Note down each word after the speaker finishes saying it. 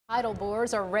Tidal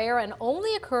bores are rare and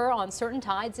only occur on certain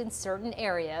tides in certain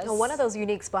areas. One of those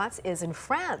unique spots is in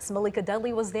France. Malika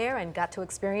Dudley was there and got to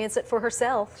experience it for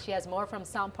herself. She has more from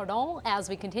Saint-Pardon as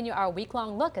we continue our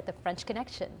week-long look at the French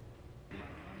Connection.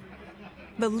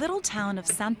 The little town of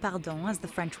Saint-Pardon, as the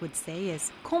French would say,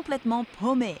 is complètement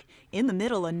paumé, in the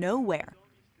middle of nowhere.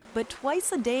 But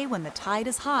twice a day when the tide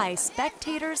is high,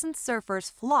 spectators and surfers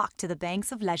flock to the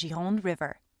banks of La Gironde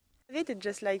River. It's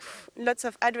just like lots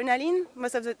of adrenaline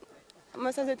most of the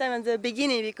time at the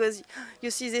beginning, because you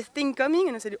see this thing coming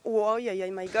and I said, oh yeah,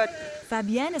 my God.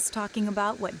 Fabienne is talking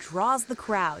about what draws the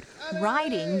crowd,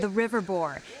 riding the river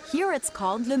boar. Here it's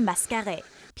called le mascaret.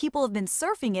 People have been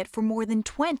surfing it for more than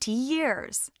 20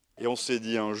 years.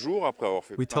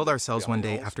 We told ourselves one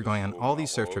day, after going on all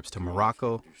these surf trips to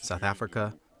Morocco, South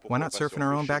Africa, why not surf in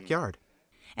our own backyard?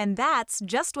 And that's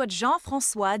just what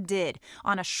Jean-Francois did,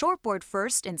 on a shortboard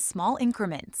first in small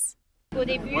increments. How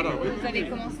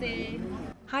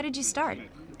did you start?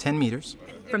 10 meters.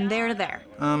 From there to there?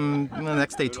 The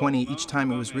next day 20. Each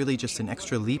time it was really just an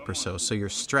extra leap or so you're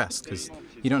stressed because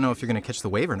you don't know if you're going to catch the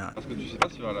wave or not.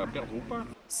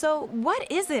 So what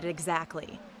is it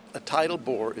exactly? A tidal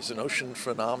bore is an ocean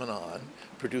phenomenon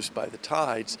produced by the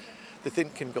tides that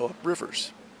then can go up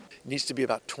rivers. It needs to be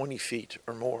about 20 feet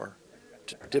or more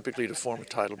typically to form a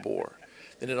tidal bore.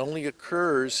 And it only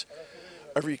occurs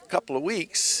every couple of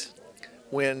weeks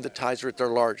when the tides are at their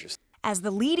largest. As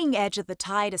the leading edge of the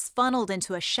tide is funneled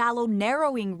into a shallow,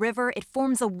 narrowing river, it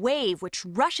forms a wave which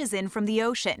rushes in from the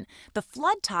ocean. The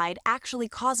flood tide actually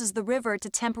causes the river to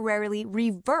temporarily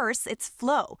reverse its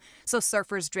flow. So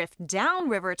surfers drift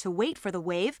downriver to wait for the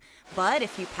wave, but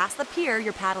if you pass the pier,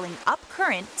 you're paddling up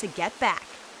current to get back.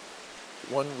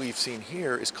 One we've seen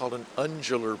here is called an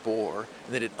undular bore,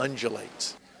 and then it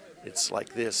undulates. It's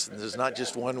like this, and there's not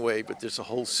just one wave, but there's a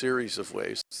whole series of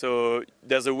waves. So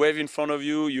there's a wave in front of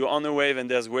you, you're on a wave, and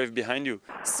there's a wave behind you.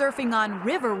 Surfing on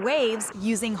river waves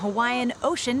using Hawaiian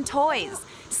ocean toys,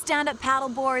 stand-up paddle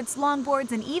boards,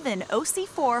 longboards, and even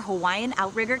OC4 Hawaiian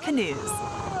outrigger canoes.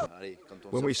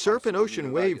 When we surf an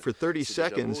ocean wave for 30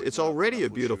 seconds, it's already a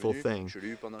beautiful thing.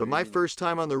 But my first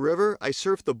time on the river, I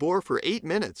surfed the bore for 8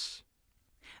 minutes.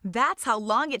 That's how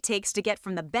long it takes to get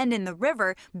from the bend in the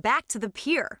river back to the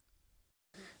pier.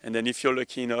 And then if you're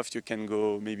lucky enough, you can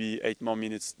go maybe 8 more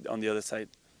minutes on the other side.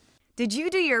 Did you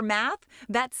do your math?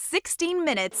 That's 16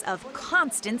 minutes of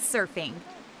constant surfing.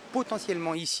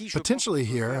 Potentially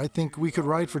here, I think we could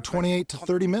ride for 28 to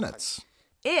 30 minutes.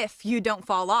 If you don't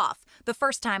fall off. The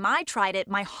first time I tried it,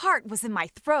 my heart was in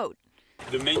my throat.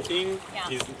 The main thing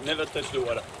is never touch the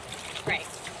water. Right.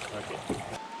 Okay.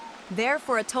 There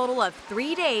for a total of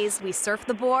 3 days, we surfed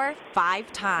the bore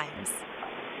 5 times.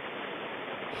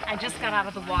 I just got out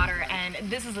of the water, and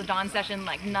this is a dawn session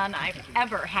like none I've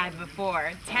ever had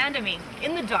before. Tandeming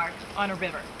in the dark on a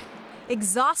river.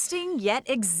 Exhausting yet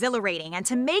exhilarating, and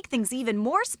to make things even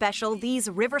more special, these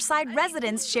riverside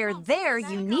residents share their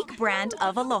unique brand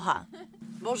of aloha.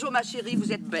 Bonjour ma chérie,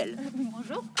 vous êtes belle.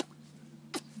 Bonjour.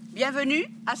 Bienvenue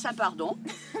à Saint-Pardon.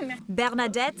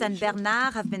 Bernadette and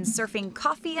Bernard have been surfing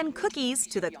coffee and cookies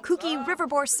to the kooky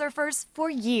riverboard surfers for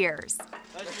years.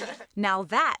 Now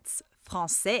that's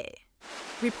français.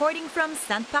 Reporting from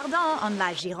Saint-Pardon on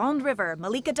La Gironde River,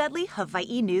 Malika Dudley,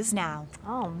 Hawaii News Now.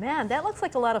 Oh man, that looks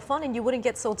like a lot of fun, and you wouldn't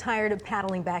get so tired of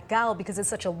paddling back out because it's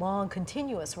such a long,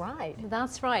 continuous ride.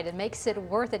 That's right. It makes it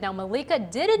worth it. Now, Malika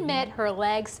did admit her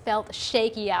legs felt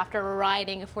shaky after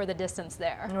riding for the distance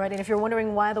there. Right, and if you're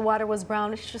wondering why the water was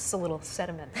brown, it's just a little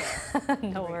sediment.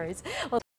 No worries. Well,